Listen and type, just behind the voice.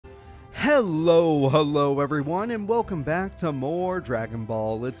Hello everyone, and welcome back to more Dragon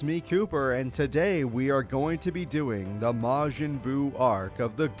Ball. It's me, Cooper, and today we are going to be doing the Majin Buu arc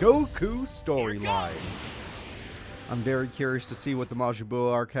of the Goku storyline. I'm very curious to see what the Majin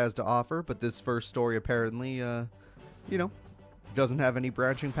Buu arc has to offer, but this first story apparently, doesn't have any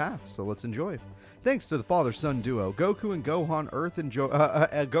branching paths, so let's enjoy. Thanks to the father-son duo, Goku and Gohan,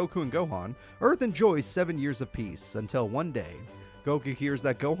 Earth enjoys 7 years of peace, until one day, Goku hears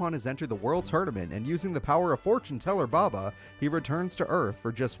that Gohan has entered the World Tournament, and using the power of fortune teller Baba, he returns to Earth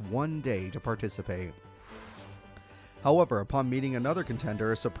for just one day to participate. However, upon meeting another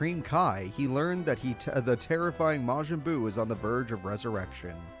contender, Supreme Kai, he learned that the terrifying Majin Buu is on the verge of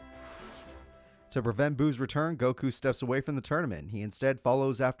resurrection. To prevent Buu's return, Goku steps away from the tournament. He instead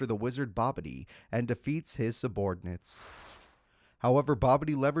follows after the wizard Babidi and defeats his subordinates. However,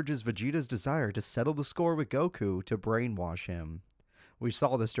 Babidi leverages Vegeta's desire to settle the score with Goku to brainwash him. We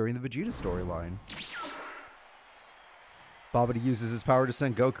saw this during the Vegeta storyline. Babidi uses his power to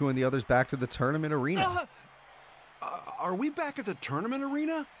send Goku and the others back to the tournament arena. Are we back at the tournament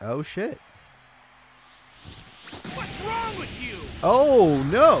arena? Oh shit. What's wrong with you? Oh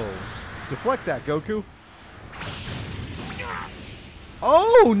no! Deflect that, Goku.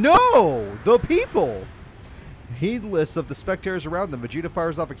 Oh no! The people! Heedless of the spectators around them, Vegeta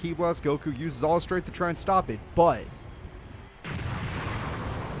fires off a ki blast. Goku uses all his strength to try and stop it, but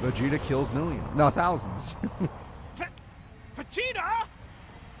Vegeta kills thousands. Vegeta?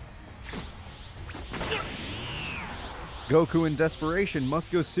 Goku, in desperation,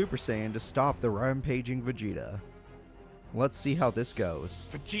 must go Super Saiyan to stop the rampaging Vegeta. Let's see how this goes.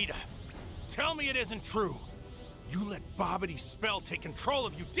 Vegeta, tell me it isn't true. You let Babidi's spell take control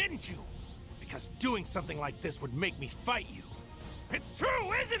of you, didn't you? Because doing something like this would make me fight you. It's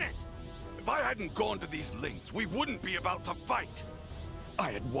true, isn't it? If I hadn't gone to these lengths, we wouldn't be about to fight. I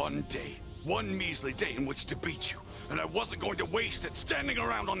had one day, one measly day in which to beat you, and I wasn't going to waste it standing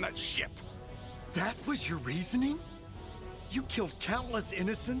around on that ship. That was your reasoning? You killed countless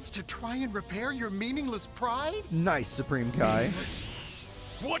innocents to try and repair your meaningless pride? Nice, Supreme Kai. Meaningless?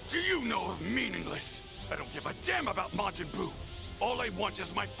 What do you know of meaningless? I don't give a damn about Majin Buu. All I want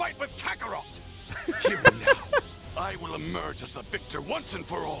is my fight with Kakarot. Hear me now. I will emerge as the victor once and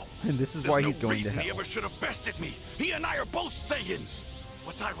for all. And this is why he's going to hell. There's no reason he ever should have bested me. He and I are both Saiyans.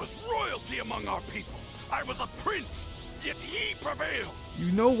 But I was royalty among our people. I was a prince, yet he prevailed.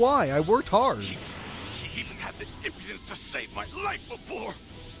 You know why? I worked hard. He even had the impudence to save my life before.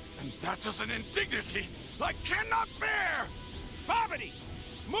 And that is an indignity I cannot bear. Babidi,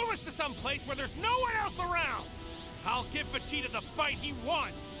 move us to some place where there's no one else around. I'll give Vegeta the fight he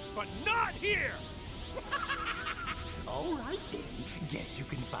wants, but not here! All right then. Guess you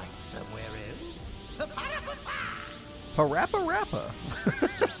can fight somewhere else. Parappa.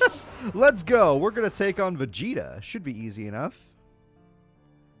 Let's go. We're going to take on Vegeta. Should be easy enough.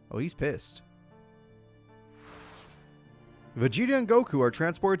 Oh, he's pissed. Vegeta and Goku are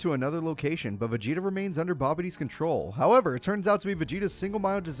transported to another location, but Vegeta remains under Babidi's control. However, it turns out to be Vegeta's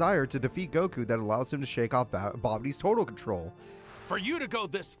single-minded desire to defeat Goku that allows him to shake off Babidi's total control. For you to go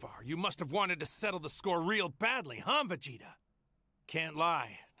this far, you must have wanted to settle the score real badly, huh, Vegeta? Can't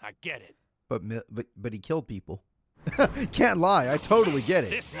lie, I get it. But he killed people. Can't lie, I totally get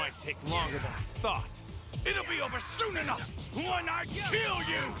it. This might take longer than I thought. It'll be over soon enough when I kill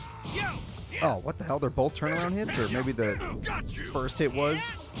you! Oh, what the hell? They're both turnaround hits? Or maybe the first hit was?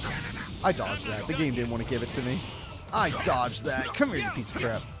 I dodged that. The game didn't want to give it to me. I dodged that. Come here, you piece of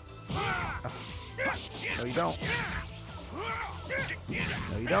crap. Oh. No, you don't.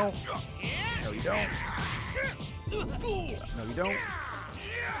 No, you don't. No, you don't. No, you don't.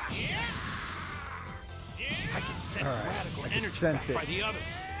 I can sense radical energy backed by the others.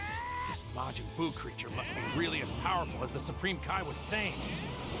 This Majin Buu creature must be really as powerful as the Supreme Kai was saying.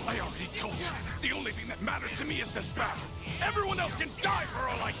 I already told you, the only thing that matters to me is this battle. Everyone else can die for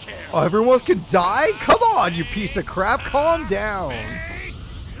all I care. Oh, everyone else can die? Come on, you piece of crap. Calm down.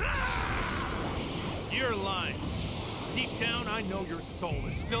 You're lying. Deep down, I know your soul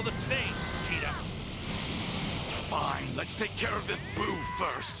is still the same, Vegeta. Fine, let's take care of this Buu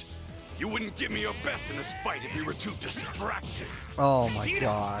first. You wouldn't give me your best in this fight if you were too distracted. Oh my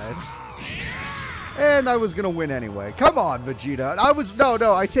god. And I was gonna win anyway. Come on, Vegeta.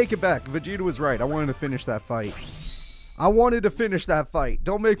 No, I take it back. Vegeta was right. I wanted to finish that fight.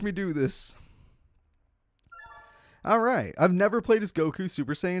 Don't make me do this. Alright. I've never played as Goku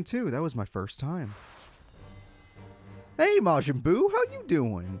Super Saiyan 2. That was my first time. Hey, Majin Buu. How you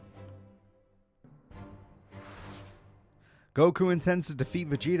doing? Goku intends to defeat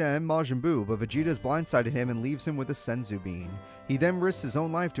Vegeta and Majin Buu, but Vegeta has blindsided him and leaves him with a Senzu Bean. He then risks his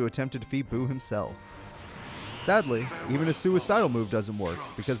own life to attempt to defeat Buu himself. Sadly, even a suicidal move doesn't work,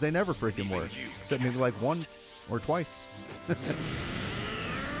 because they never freaking work. Except maybe like one or twice.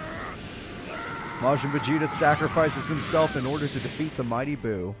 Majin Vegeta sacrifices himself in order to defeat the mighty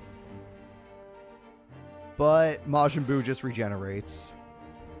Buu. But Majin Buu just regenerates.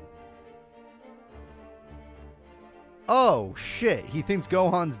 Oh, shit. He thinks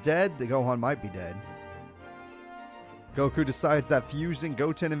Gohan's dead. The Gohan might be dead. Goku decides that fusing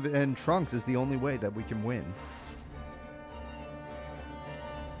Goten and Trunks is the only way that we can win.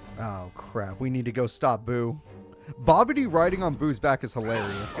 Oh, crap. We need to go stop Buu. Babidi riding on Boo's back is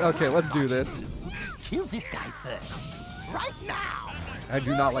hilarious. Okay, let's do this. Kill this guy first. Right now. I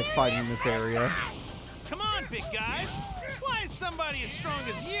do not like fighting in this area. Come on, big guy. Why is somebody as strong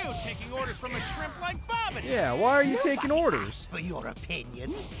as you taking orders from a shrimp like Babidi? Yeah, why are you taking orders? For your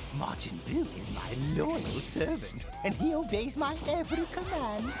opinion, Majin Buu is my loyal servant, and he obeys my every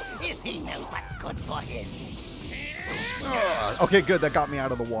command if he knows what's good for him. Okay, good. That got me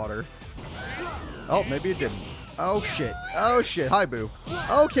out of the water. Oh, maybe it didn't. Oh, shit. Oh, shit. Hi, Buu.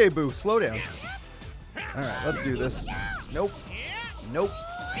 Okay, Buu. Slow down. All right, let's do this. Nope. Nope.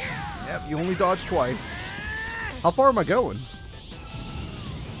 Yep, you only dodged twice. How far am I going?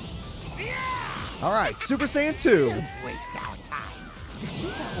 All right, Super Saiyan 2. Don't waste our time.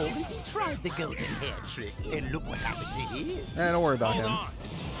 Vegeta already tried the golden hair trick, and look what happened to him. Don't worry about Hold him. on.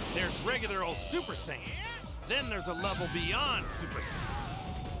 There's regular old Super Saiyan. Then there's a level beyond Super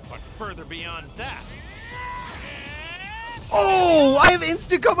Saiyan. But further beyond that. Oh, I have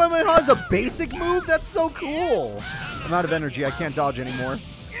instant Kamehameha as a basic move? That's so cool. I'm out of energy. I can't dodge anymore.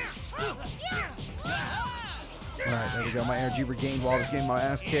 Alright, there we go. My energy regained while I was getting my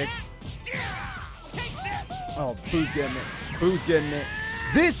ass kicked. Oh, Boo's getting it. Boo's getting it.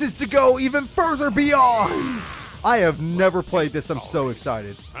 This is to go even further beyond. I have never played this. I'm so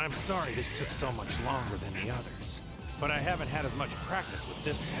excited. I'm sorry this took so much longer than the others. But I haven't had as much practice with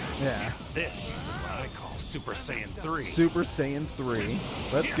this one. Yeah. This is what I call Super Saiyan 3. Super Saiyan 3.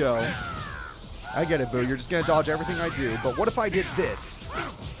 Let's go. I get it, Boo. You're just going to dodge everything I do. But what if I did this?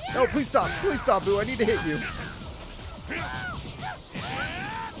 No, please stop. Please stop, Boo. I need to hit you.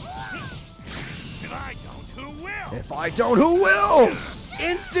 If I don't, who will? If I don't, who will?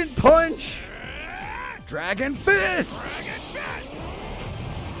 Instant punch. Dragon Fist.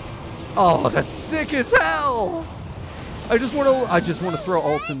 Oh, that's sick as hell. I just want to throw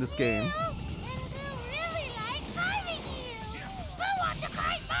ults in this game.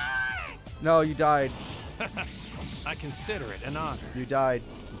 No, you died. I consider it an honor. You died.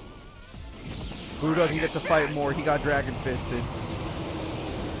 Boo doesn't get to fight more. He got Dragon Fisted.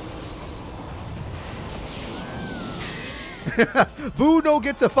 Boo don't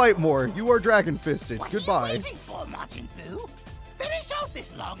get to fight more. You are Dragon Fisted. Goodbye. What are you waiting for, Majin Buu? Finish off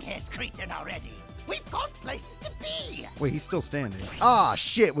this long-haired cretin already. We've got places to be. Wait, he's still standing. Ah,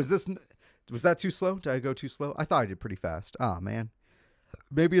 shit. Was that too slow? Did I go too slow? I thought I did pretty fast. Ah, man.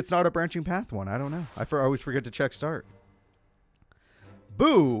 Maybe it's not a branching path one. I don't know. I always forget to check start.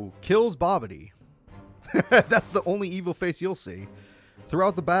 Boo kills Babidi. That's the only evil face you'll see.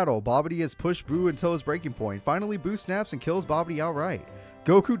 Throughout the battle, Babidi has pushed Boo until his breaking point. Finally, Boo snaps and kills Babidi outright.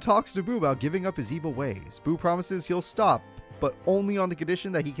 Goku talks to Boo about giving up his evil ways. Boo promises he'll stop, but only on the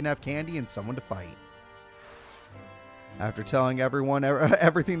condition that he can have candy and someone to fight. After telling everyone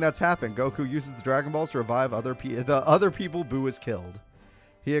everything that's happened, Goku uses the Dragon Balls to revive the other people Boo has killed.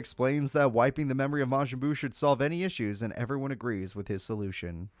 He explains that wiping the memory of Majin Buu should solve any issues, and everyone agrees with his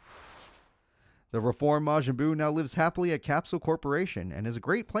solution. The reformed Majin Buu now lives happily at Capsule Corporation and is a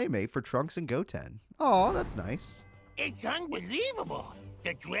great playmate for Trunks and Goten. Aw, that's nice. It's unbelievable.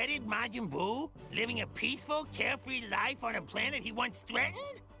 The dreaded Majin Buu living a peaceful, carefree life on a planet he once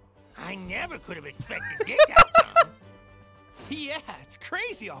threatened? I never could have expected this outcome. Yeah, it's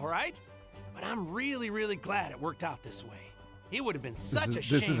crazy, all right. But I'm really, really glad it worked out this way. It would have been such a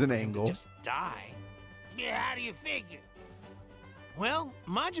shame this is an for him angle. to just die. Yeah, how do you figure? Well,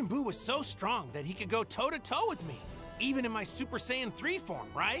 Majin Buu was so strong that he could go toe-to-toe with me, even in my Super Saiyan 3 form,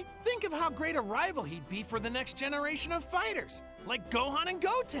 right? Think of how great a rival he'd be for the next generation of fighters, like Gohan and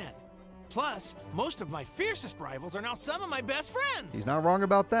Goten. Plus, most of my fiercest rivals are now some of my best friends. He's not wrong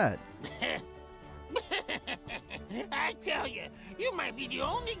about that. I tell you, you might be the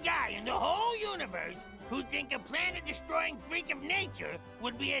only guy in the whole universe who'd think a planet-destroying freak of nature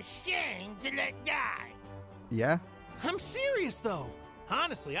would be ashamed to let die. Yeah? I'm serious, though.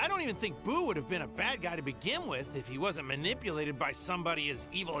 Honestly, I don't even think Buu would have been a bad guy to begin with if he wasn't manipulated by somebody as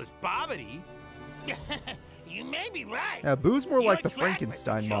evil as Babidi. You may be right. Yeah, Boo's more like the Your track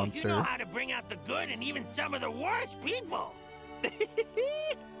Frankenstein record shows monster. You know how to bring out the good and even some of the worst people.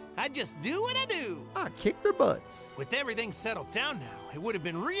 I just do what I do. I kick their butts. With everything settled down now, it would have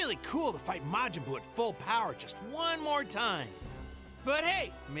been really cool to fight Majin Buu at full power just one more time. But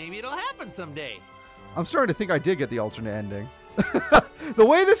hey, maybe it'll happen someday. I'm starting to think I did get the alternate ending. The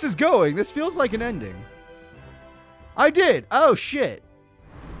way this is going, this feels like an ending. I did. Oh, shit.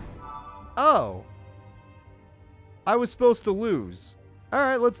 Oh. I was supposed to lose. All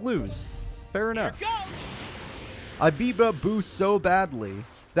right, let's lose. Fair enough. Here goes. I beat up Boo so badly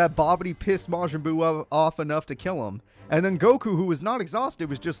that Babidi pissed Majin Buu off enough to kill him. And then Goku, who was not exhausted,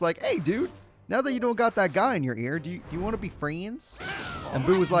 was just like, hey, dude, now that you don't got that guy in your ear, do you want to be friends? And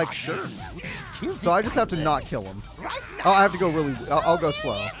Boo was like, sure. So I just have to not kill him. Oh, I have to go really... I'll go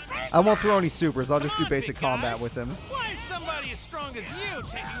slow. I won't throw any supers. I'll just do basic combat with him. Why is somebody as strong as you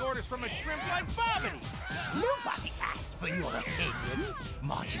taking orders from a shrimp like Babidi? Nobody asked for your opinion.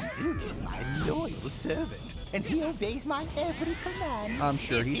 Majin Buu is my loyal servant, and he obeys my every command. I'm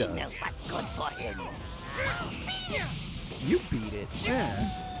sure he He does. knows what's good for him. You beat it.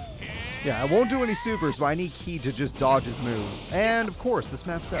 Yeah, I won't do any supers, but I need Ki to just dodge his moves. And, of course, this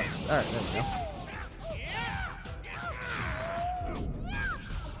map sucks. Alright, there we go.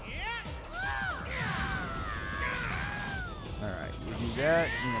 Alright, you do that.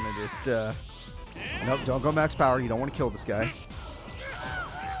 I'm gonna just, nope, don't go max power. You don't want to kill this guy.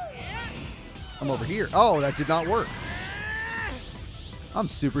 I'm over here. Oh, that did not work. I'm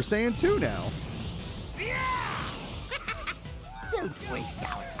Super Saiyan 2 now. Don't waste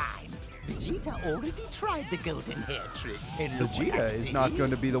our time. Vegeta already tried the golden hair trick. And look what I Vegeta is did. not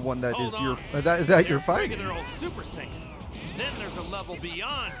going to be the one that Hold is your on. that There's you're fighting. regular old Super Saiyan. Then there's a level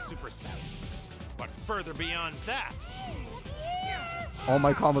beyond Super Saiyan. But further beyond that, All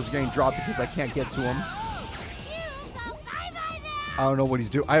my combos are getting dropped because I can't get to him. I don't know what he's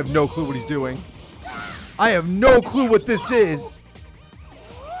doing. I have no clue what he's doing. I have no clue what this is.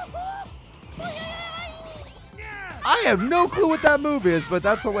 I have no clue what that move is, but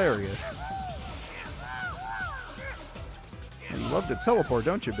that's hilarious. You love to teleport,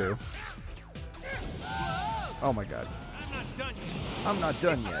 don't you, Boo? Oh my god. I'm not done yet. I'm not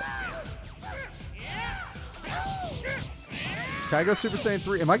done yet. Can I go Super Saiyan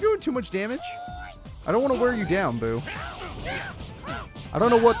 3? Am I doing too much damage? I don't want to wear you down, Boo. I don't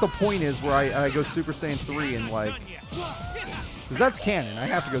know what the point is where I go Super Saiyan 3 and like... Done yet. Because that's canon. I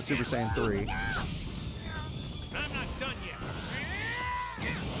have to go Super Saiyan 3. I'm not done yet.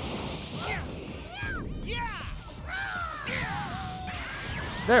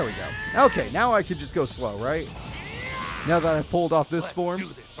 There we go. Okay, now I could just go slow, right? Now that I pulled off this Let's form. do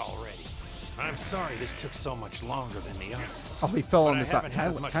this already. I'm sorry this took so much longer than the others. Oh, he fell But on I this haven't island. had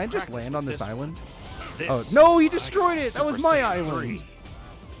as much Can I just practice land on with this this island? This, Oh, no, he I destroyed got it. That was Super my Saiyan island.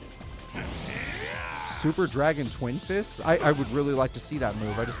 3. Super Dragon Twin Fists? I would really like to see that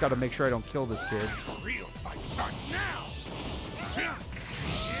move. I just got to make sure I don't kill this kid. Real fight starts now.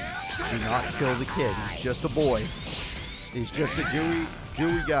 Do not kill the kid. He's just a boy. He's just a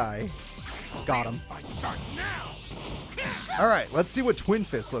gooey guy. Got him. Fight starts now. All right, let's see what Twin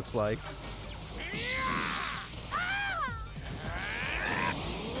Fist looks like.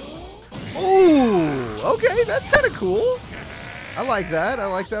 Ooh, okay, that's kind of cool. I like that. I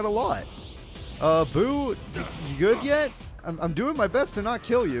like that a lot. Boo, you good yet? I'm doing my best to not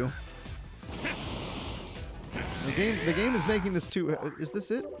kill you. The game is making this too. Is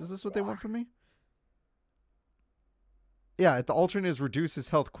this it? Is this what they want from me? Yeah, the alternate is reduce his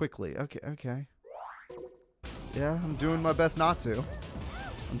health quickly. Okay. Yeah, I'm doing my best not to.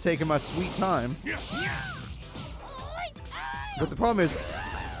 I'm taking my sweet time. But the problem is,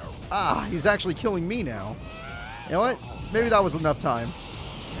 he's actually killing me now. You know what? Maybe that was enough time.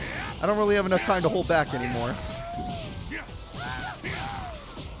 I don't really have enough time to hold back anymore.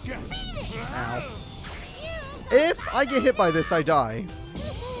 Ow. If I get hit by this, I die.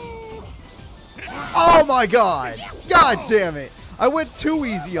 Oh my god! God damn it! I went too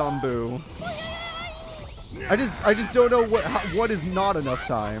easy on Boo. I just don't know what is not enough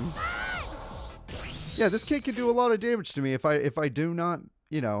time. Yeah, this kid can do a lot of damage to me if I do not,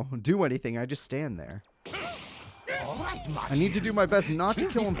 do anything. I just stand there. I need to do my best not to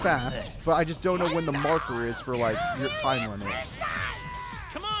kill him fast, but I just don't know when the marker is for like your time limit.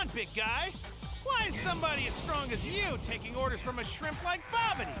 Come on, big guy. Why is somebody as strong as you taking orders from a shrimp like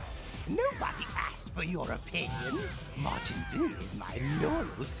Babidi? Nobody asked for your opinion. Majin Buu is my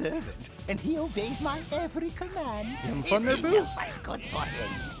loyal servant, and he obeys my every command. You having fun there, He Boo? knows what's good for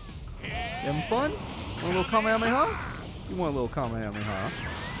him. You having fun? Want a little Kamehameha? You want a little Kamehameha?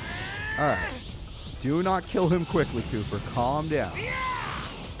 Alright. Do not kill him quickly, Cooper. Calm down.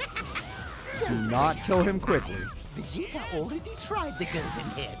 Do not kill him quickly. Vegeta already tried the golden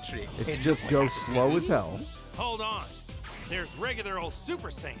hair trick. It's just go slow as hell. Hold on. There's regular old Super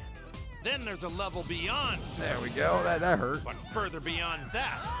Saiyan. Then there's a level beyond Super There we Saiyan. go. That hurt. But further beyond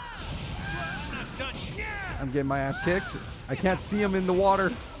that. I'm not done yet. I'm getting my ass kicked. I can't see him in the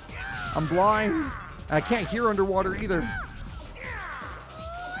water. I'm blind. I can't hear underwater either.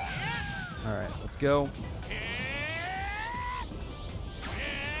 All right, let's go.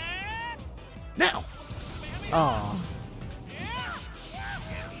 Now. Aw.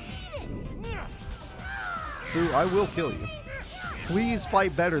 Boo, I will kill you. Please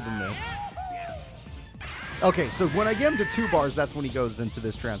fight better than this. Okay, so when I get him to 2 bars, that's when he goes into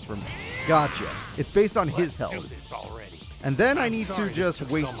this transform. Gotcha. It's based on his health. Do this already. And then I need Sorry to just this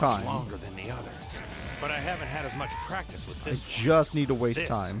took waste so much time. longer than the others, but I haven't had as much practice with I this. just need to waste This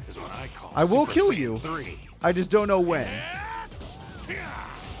time. is what I call I will Super kill Saiyan you. 3. I just don't know when.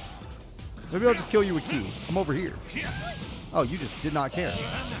 Maybe I'll just kill you with Ki. I'm over here. Oh, you just did not care.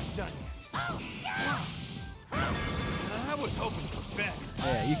 I'm not done yet. I was hoping for better.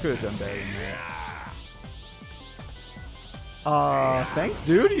 Yeah, you could have done better than that. Thanks,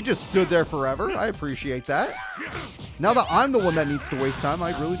 dude. You just stood there forever. I appreciate that. Now that I'm the one that needs to waste time,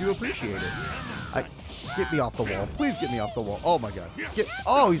 I really do appreciate it. Get me off the wall. Please get me off the wall. Oh, my God.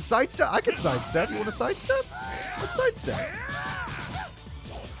 Oh, he's sidestep. I can sidestep. You want to sidestep? Let's sidestep.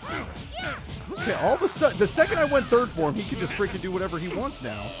 Okay, all of a sudden, the second I went 3rd form, he could just freaking do whatever he wants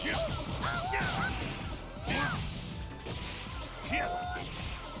now.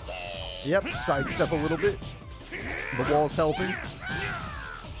 Yep, sidestep a little bit. The wall's helping.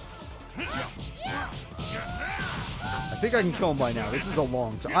 I think I can kill him by now. This is a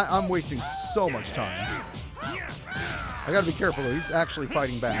long time. I'm wasting so much time. I gotta be careful though. He's actually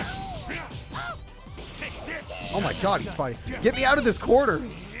fighting back. Oh my God, he's fighting. Get me out of this quarter.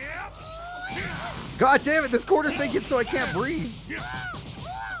 God damn it, this quarter's making it so I can't breathe.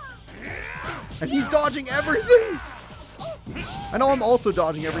 And he's dodging everything. I know I'm also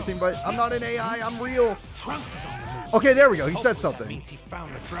dodging everything, but I'm not an AI, I'm real. Trunks is on the move. Okay, there we go. He said Hopefully something. That means he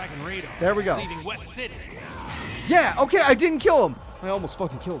found the Dragon Radar. There we go. He's leaving West City. Yeah, okay, I didn't kill him. I almost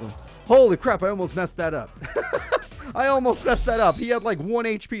fucking killed him. Holy crap, I almost messed that up. I almost messed that up. He had like 1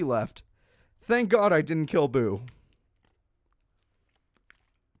 HP left. Thank God I didn't kill Boo.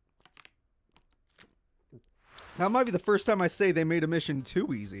 Now, it might be the first time I say they made a mission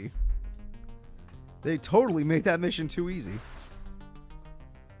too easy. They totally made that mission too easy.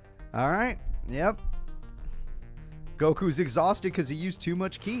 Alright, yep. Goku's exhausted because he used too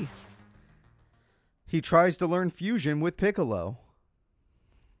much ki. He tries to learn fusion with Piccolo.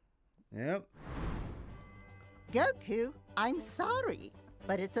 Yep. Goku, I'm sorry,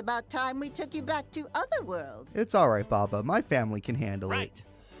 but it's about time we took you back to Otherworld. It's alright, Baba. My family can handle Right.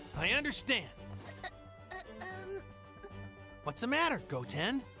 I understand. What's the matter,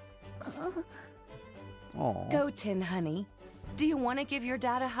 Goten? it. Aww. Goten, honey. Do you want to give your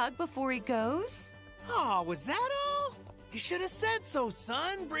dad a hug before he goes? Oh, was that all? You should have said so,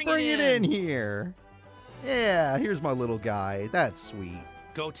 son. Bring Bring it it in here. Yeah, here's my little guy. That's sweet.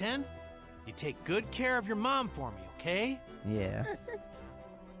 Goten, you take good care of your mom for me, okay? Yeah.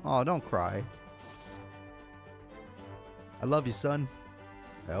 Oh, don't cry. I love you, son.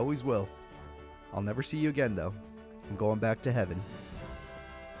 I always will. I'll never see you again, though. I'm going back to heaven.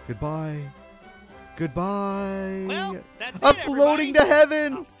 Goodbye. Goodbye. Well, that's I'm it, floating everybody. to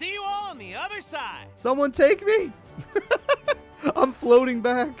heaven. I'll see you all on the other side. Someone take me. I'm floating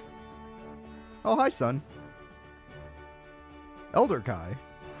back. Oh, hi, son. Elder Kai.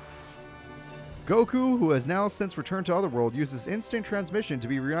 Goku, who has now since returned to Otherworld, uses instant transmission to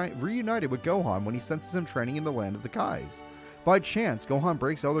be reunited with Gohan when he senses him training in the land of the Kais. By chance, Gohan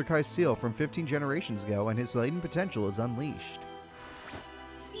breaks Elder Kai's seal from 15 generations ago, and his latent potential is unleashed.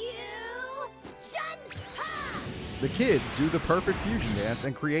 The kids do the perfect fusion dance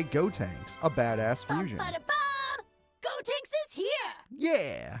and create Gotenks, a badass fusion. Gotenks is here!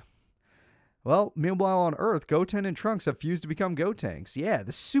 Yeah! Well, meanwhile on Earth, Goten and Trunks have fused to become Gotenks. Yeah,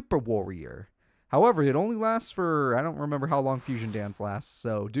 the Super Warrior. However, it only lasts for, I don't remember how long Fusion Dance lasts,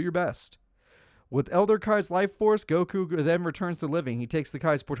 so do your best. With Elder Kai's life force, Goku then returns to living. He takes the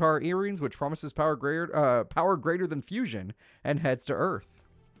Kai's Potara earrings, which promises power greater than fusion, and heads to Earth.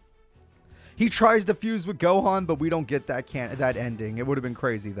 He tries to fuse with Gohan, but we don't get that ending. It would have been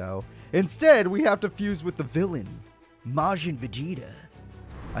crazy, though. Instead, we have to fuse with the villain, Majin Vegeta.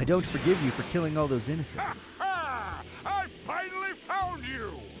 I don't forgive you for killing all those innocents. Ha! I finally found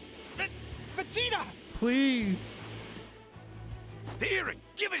you! Vegeta! Please. Here,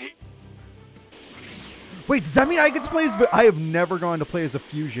 give it here! Wait, does that mean I get to play as... I have never gone to play as a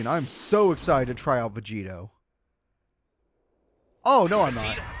fusion. I'm so excited to try out Vegito. Oh, no, I'm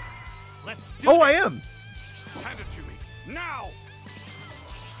not. Let's do Oh, I am. Hand it to me, now!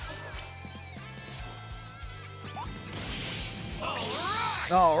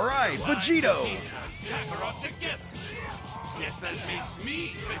 All right, Vegito. Kakarot together. Guess that makes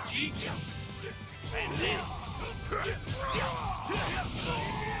me Vegito. And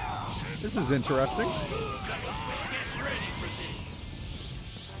This is interesting. get ready for this.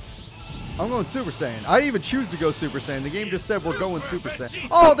 I'm going Super Saiyan. I didn't even choose to go Super Saiyan. The game just said we're going Super Saiyan.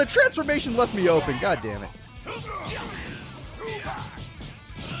 Oh, the transformation left me open. God damn it.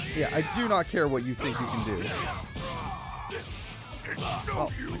 Yeah, I do not care what you think you can do. Oh,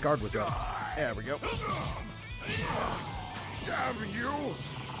 my guard was up. There we go. Damn you!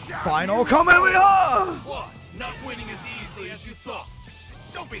 Final Kamehameha! What? Not winning as easily as you thought.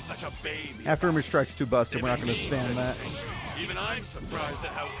 Don't be such a baby. After Image Strikes 2 busted, we're not going to spam that. Even I'm surprised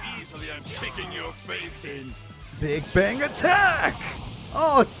at how easily I'm kicking your face in. Big Bang Attack!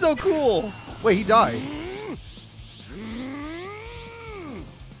 Oh, it's so cool! Wait, he died.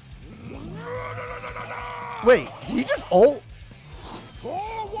 Wait, did he just ult?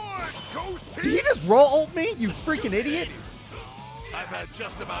 Forward, Ghost Did he just roll ult me? You freaking idiot! I've had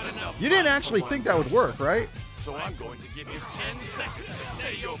just about enough. You didn't actually think that would work, right? So I'm going to give you 10 seconds to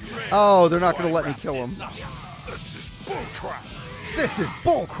say your prayer. Oh, they're not going to let me kill him. This is bullcrap! This is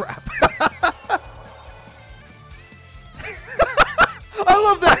bullcrap. I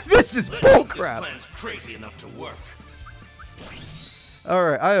love that. This is This bullcrap. plan's crazy enough to work. All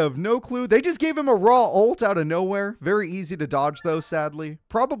right, I have no clue. They just gave him a raw ult out of nowhere. Very easy to dodge, though, sadly.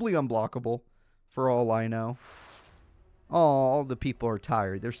 Probably unblockable, for all I know. Oh, all the people are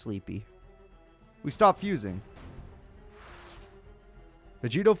tired. They're sleepy. We stopped fusing.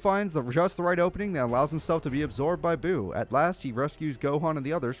 Vegito finds just the right opening that allows himself to be absorbed by Buu. At last, he rescues Gohan and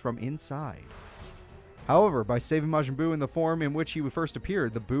the others from inside. However, by saving Majin Buu in the form in which he first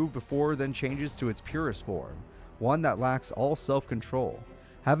appeared, the Buu before then changes to its purest form, one that lacks all self-control.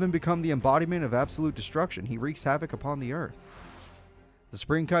 Having become the embodiment of absolute destruction, he wreaks havoc upon the Earth. The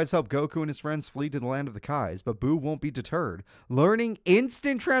Spring Kais help Goku and his friends flee to the land of the Kais, but Buu won't be deterred. Learning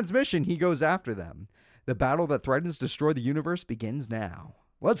instant transmission, he goes after them. The battle that threatens to destroy the universe begins now.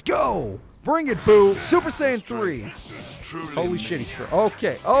 Let's go! Bring it, Buu! Super Saiyan 3! It's truly Holy amazing. shit, he's strong.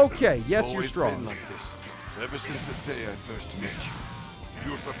 Okay, okay, yes, you're Always strong. been like this, ever since the day I first met you.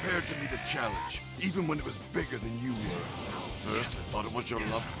 You were prepared to meet a challenge, even when it was bigger than you were. First, I thought it was your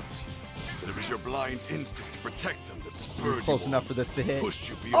loved ones, but it was your blind instinct to protect them that spurred you Close on, enough for this to hit. pushed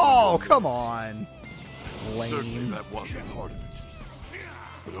you beyond Oh, your come limits. on. Certainly Lame. that wasn't part of it.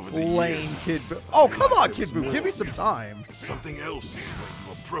 But over the Lame, years, Kid Buu. Oh, come on, there Kid was Buu. Give me more. some time. There's something else in the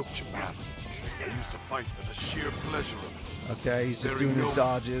way you approach a battle. I used to fight for the sheer pleasure of it. Okay, he's just Staring doing his no-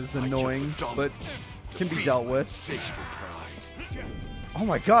 dodges. I kept Annoying, the but dominance to can be feed dealt my with. insatiable pride. Oh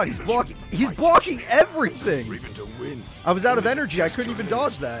my god, he's blocking. He's blocking Or everything. even to win. I was out of Only to energy. I just couldn't even turn in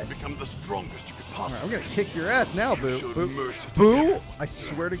dodge that. and become the strongest you could All right, I'm possibly. gonna kick your ass now, You Boo. showed Boo. mercy to Boo! everyone. I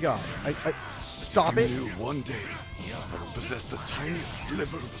swear to God. Stop You it. knew one day I would possess the tiniest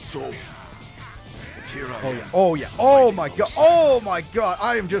sliver of the soul. And here I Oh am. yeah. Oh yeah. Oh my god. Oh my god.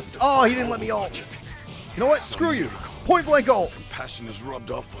 I am just. Oh, he didn't let me ult. You know what? Screw you. Point blank ult. Compassion is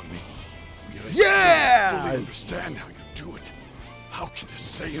rubbed off on me. Yet I Yeah! still don't fully understand how you do it. How can a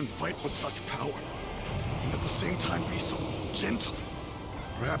Saiyan fight with such power and at the same time be so gentle?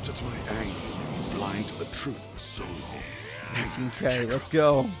 Perhaps it's my anger, blind to the truth for so long. 18K. Let's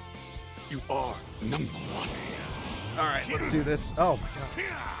go. You are number one. All right, let's do this. Oh my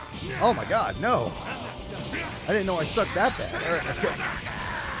god. Oh my god. No. I didn't know I sucked that bad. All right, let's go.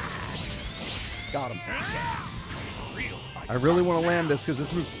 Got him. I really want to land this because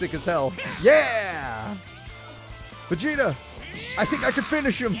this move's sick as hell. Yeah! Vegeta, I think I could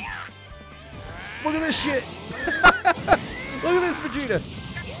finish him. Look at this shit. Look at this, Vegeta.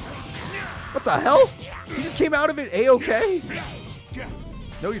 What the hell? He just came out of it A-okay?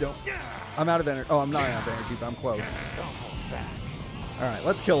 No, you don't. I'm out of energy. Oh, I'm not out of energy, but I'm close. All right,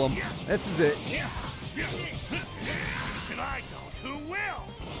 let's kill him. This is it. If I don't, who will?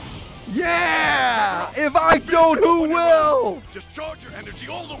 Yeah! If I don't, who will? Just charge your energy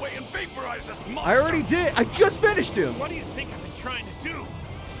all the way and vaporize this monster. I already did. I just finished him. What do you think I've been trying to do?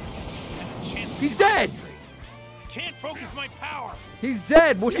 I just haven't had a chance to He's dead. concentrate. Can't focus my power. He's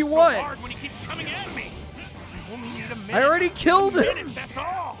dead. What It's do you just want? so hard when he keeps coming at me. I only need a minute. I already killed A him. minute, that's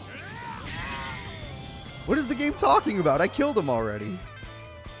all. What is the game talking about? I killed him already.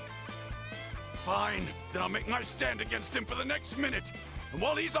 Fine, then I'll make my stand against him for the next minute. And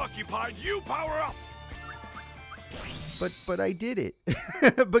while he's occupied, you power up. But I did it.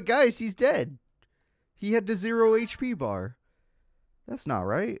 But guys, he's dead. He had the 0 HP bar. That's not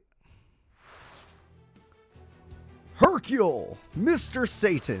right. Hercule! Mr.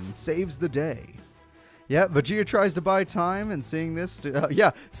 Satan saves the day. Yeah, Vegeta tries to buy time, and seeing this,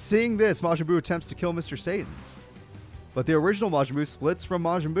 Majin Buu attempts to kill Mr. Satan. But the original Majin Buu splits from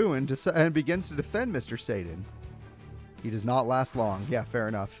Majin Buu and begins to defend Mr. Satan. He does not last long. Yeah, fair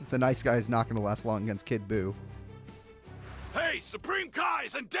enough. The nice guy is not going to last long against Kid Buu. Hey, Supreme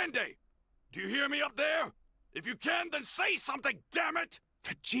Kais and Dende! Do you hear me up there? If you can, then say something, damn it!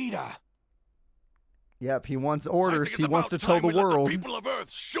 Vegeta! Yep, he wants orders. He wants to tell the let world. The people of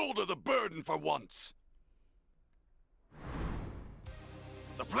Earth shoulder the burden for once.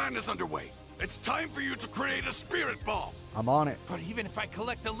 The plan is underway. It's time for you to create a spirit bomb. I'm on it. But even if I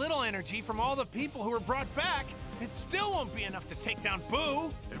collect a little energy from all the people who were brought back, it still won't be enough to take down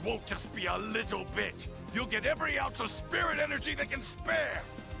Boo. It won't just be a little bit. You'll get every ounce of spirit energy they can spare.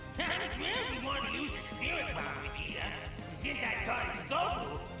 Well, we want to use the spirit bomb, Vegeta. Since I taught it to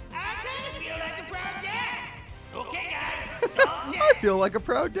Goku, I kind of feel like a proud dad. Okay, guys, it's all set. I feel like a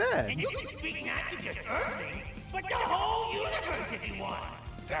proud dad. And you can speak not to just Earthlings, but the whole universe if you want.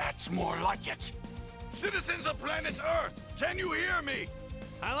 That's more like it. Citizens of planet Earth, can you hear me?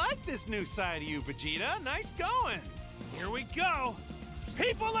 I like this new side of you, Vegeta. Nice going. Here we go.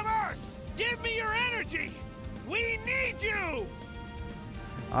 People of Earth, give me your energy. We need you.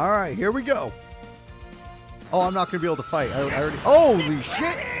 All right, here we go. Oh, I'm not going to be able to fight. I already... Holy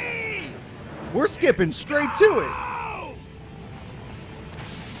shit! We're skipping straight to it.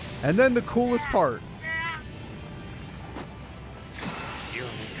 And then the coolest part. You're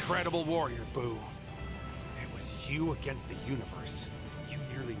an incredible warrior, Boo. It was you against the universe. You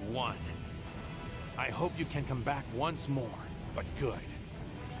nearly won. I hope you can come back once more, but good.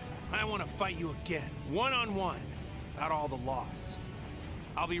 I want to fight you again, one-on-one, without all the loss.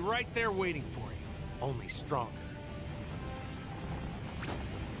 I'll be right there waiting for you, only stronger.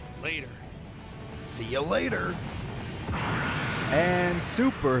 Later. See you later. And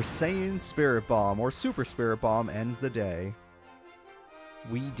Super Saiyan Spirit Bomb, or Super Spirit Bomb, ends the day.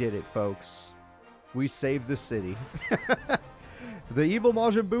 We did it, folks. We saved the city. The evil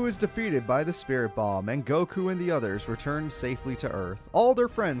Majin Buu is defeated by the Spirit Bomb, and Goku and the others return safely to Earth. All their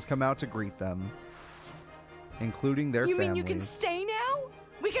friends come out to greet them, including their families. You mean you can stay now?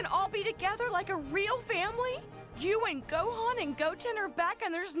 We can all be together like a real family? You and Gohan and Goten are back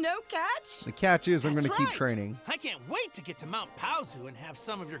and there's no catch? The catch is I'm going to That's keep right. training. I can't wait to get to Mount Paozu and have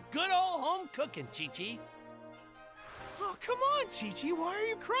some of your good old home cooking, Chi-Chi. Oh, come on, Chi-Chi. Why are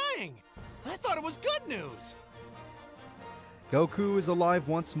you crying? I thought it was good news. Goku is alive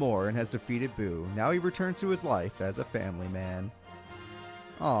once more and has defeated Buu. Now he returns to his life as a family man.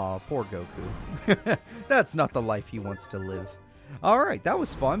 Aw, poor Goku. That's not the life he wants to live. Alright, that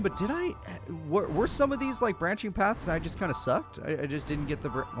was fun, but were some of these like branching paths and I just kind of sucked? I just didn't get the,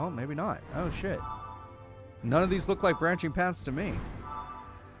 well, maybe not. Oh shit. None of these look like branching paths to me.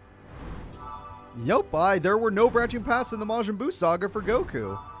 Yup, there were no branching paths in the Majin Buu saga for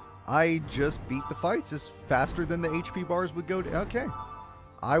Goku. I just beat the fights as faster than the HP bars would go. Okay.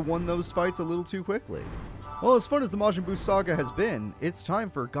 I won those fights a little too quickly. Well, as fun as the Majin Buu saga has been, it's time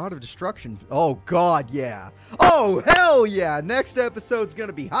for God of Destruction. Oh, God, yeah. Oh, hell yeah. Next episode's going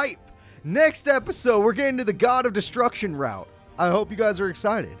to be hype. Next episode, we're getting to the God of Destruction route. I hope you guys are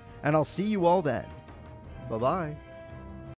excited, and I'll see you all then. Bye-bye.